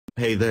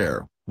Hey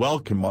there,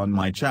 welcome on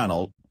my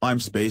channel. I'm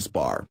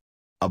Spacebar,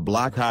 a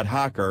black hat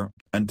hacker,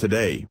 and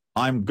today,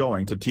 I'm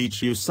going to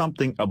teach you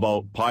something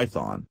about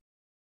Python.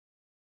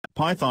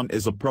 Python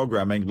is a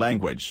programming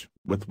language,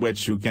 with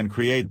which you can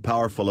create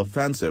powerful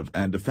offensive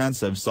and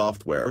defensive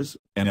softwares,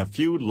 in a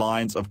few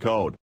lines of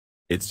code.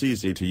 It's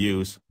easy to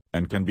use,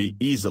 and can be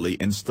easily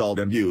installed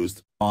and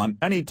used, on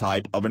any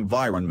type of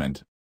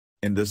environment.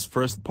 In this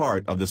first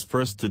part of this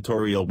first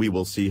tutorial we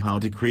will see how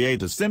to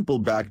create a simple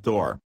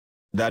backdoor.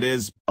 That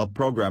is, a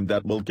program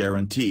that will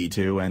guarantee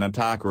to an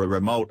attacker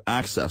remote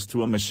access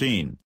to a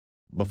machine.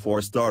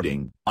 Before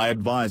starting, I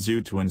advise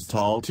you to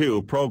install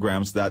two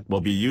programs that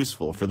will be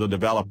useful for the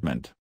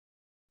development.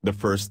 The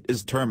first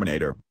is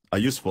Terminator, a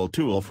useful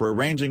tool for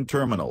arranging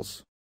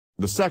terminals.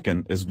 The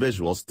second is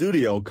Visual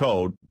Studio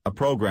Code, a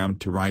program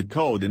to write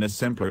code in a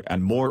simpler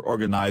and more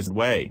organized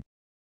way.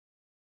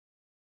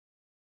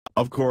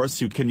 Of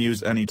course you can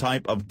use any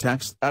type of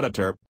text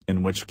editor,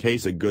 in which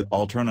case a good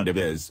alternative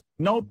is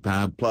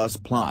Notepad++.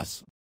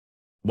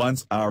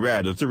 Once our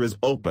editor is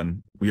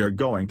open, we are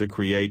going to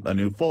create a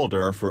new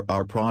folder for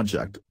our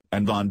project,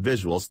 and on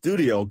Visual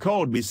Studio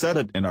Code we set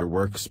it in our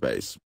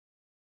workspace.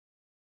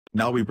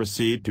 Now we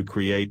proceed to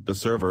create the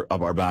server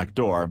of our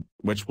backdoor,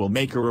 which will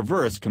make a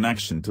reverse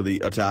connection to the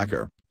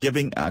attacker,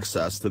 giving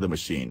access to the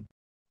machine.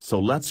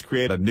 So let's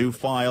create a new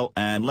file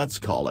and let's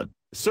call it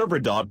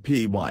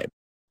server.py.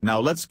 Now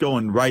let's go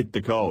and write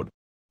the code.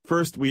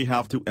 First we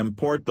have to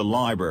import the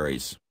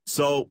libraries,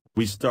 so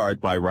we start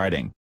by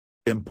writing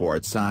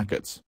import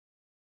sockets.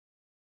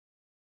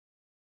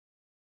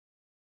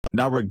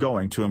 Now we're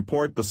going to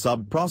import the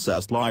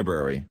subprocess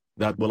library,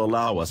 that will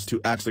allow us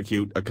to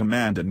execute a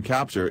command and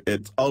capture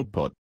its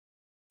output.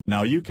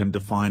 Now you can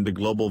define the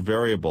global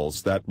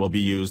variables that will be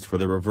used for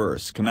the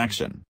reverse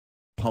connection.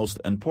 Host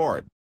and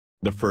port.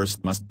 The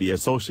first must be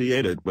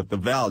associated with the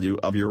value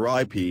of your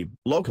IP,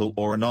 local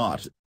or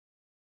not.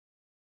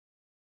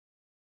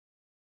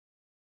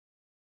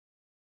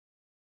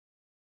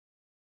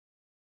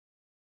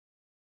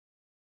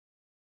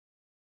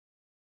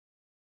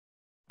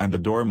 And the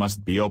door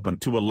must be open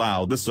to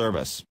allow the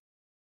service.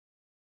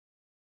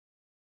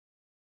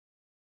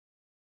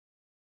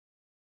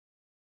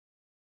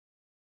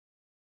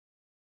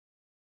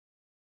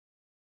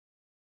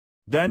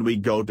 Then we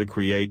go to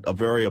create a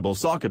variable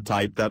socket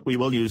type that we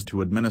will use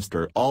to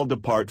administer all the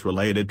parts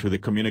related to the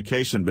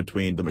communication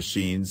between the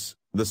machines.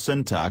 The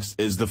syntax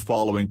is the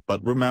following,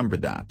 but remember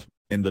that,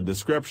 in the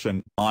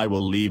description, I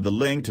will leave the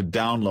link to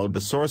download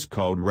the source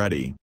code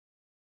ready.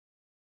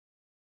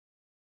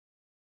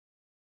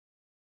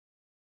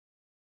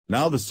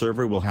 Now the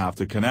server will have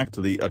to connect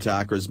to the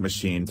attacker's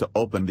machine to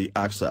open the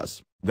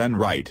access, then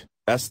write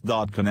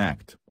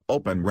s.connect,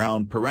 open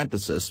round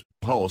parenthesis,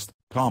 host,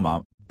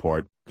 comma,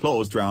 port,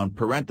 closed round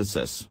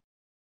parenthesis.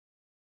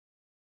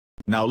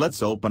 Now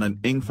let's open an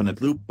infinite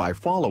loop by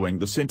following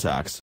the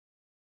syntax.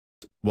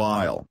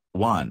 While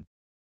 1.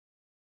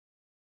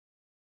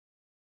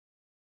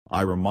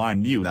 I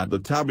remind you that the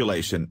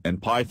tabulation in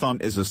Python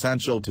is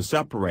essential to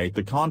separate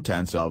the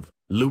contents of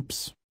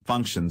loops,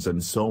 functions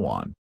and so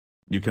on.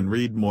 You can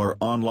read more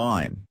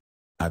online.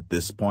 At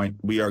this point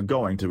we are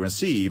going to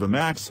receive a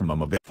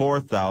maximum of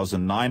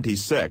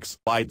 4096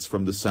 bytes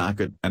from the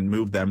socket and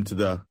move them to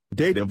the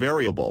data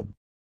variable.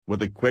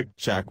 With a quick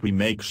check we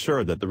make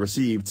sure that the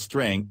received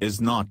string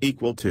is not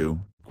equal to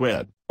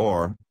quit,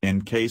 or,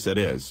 in case it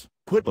is,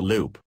 quit the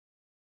loop.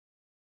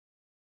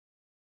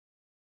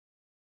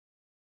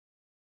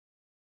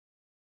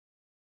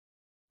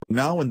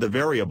 Now in the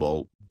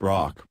variable,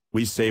 proc,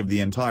 we save the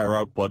entire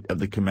output of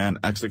the command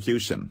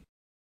execution.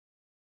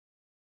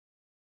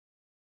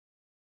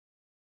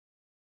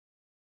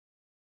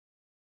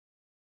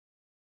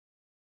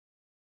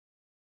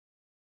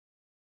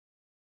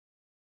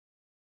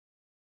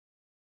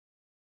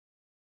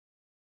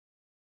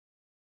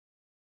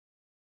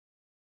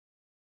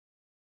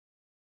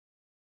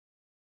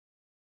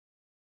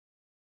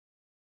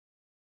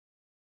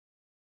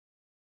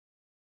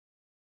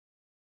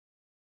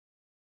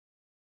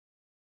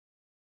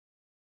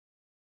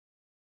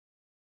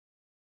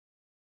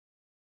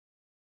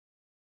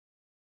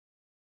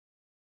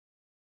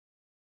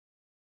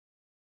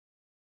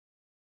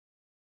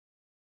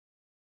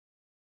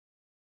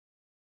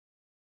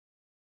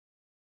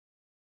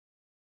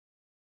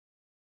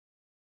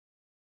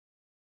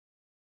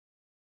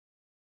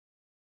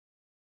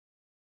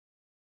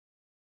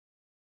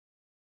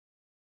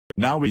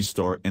 Now we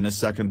store in a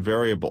second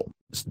variable,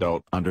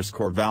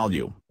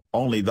 st_value,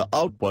 only the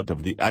output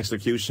of the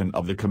execution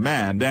of the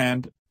command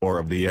and, or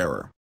of the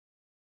error.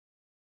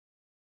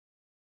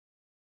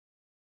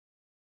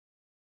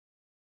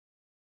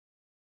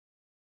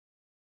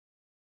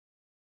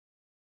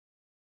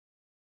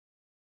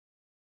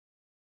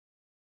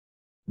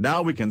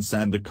 Now we can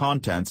send the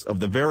contents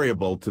of the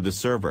variable to the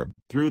server,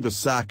 through the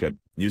socket,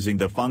 using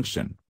the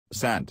function,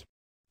 send.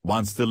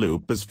 Once the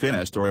loop is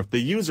finished or if the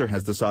user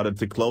has decided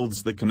to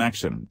close the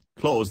connection,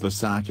 close the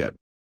socket.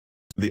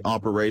 The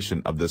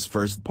operation of this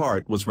first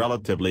part was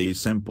relatively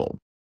simple.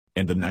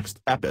 In the next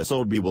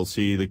episode we will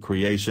see the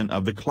creation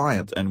of the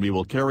client and we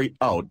will carry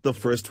out the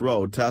first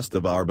road test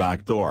of our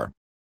backdoor.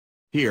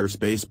 Here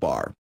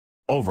spacebar.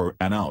 Over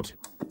and out.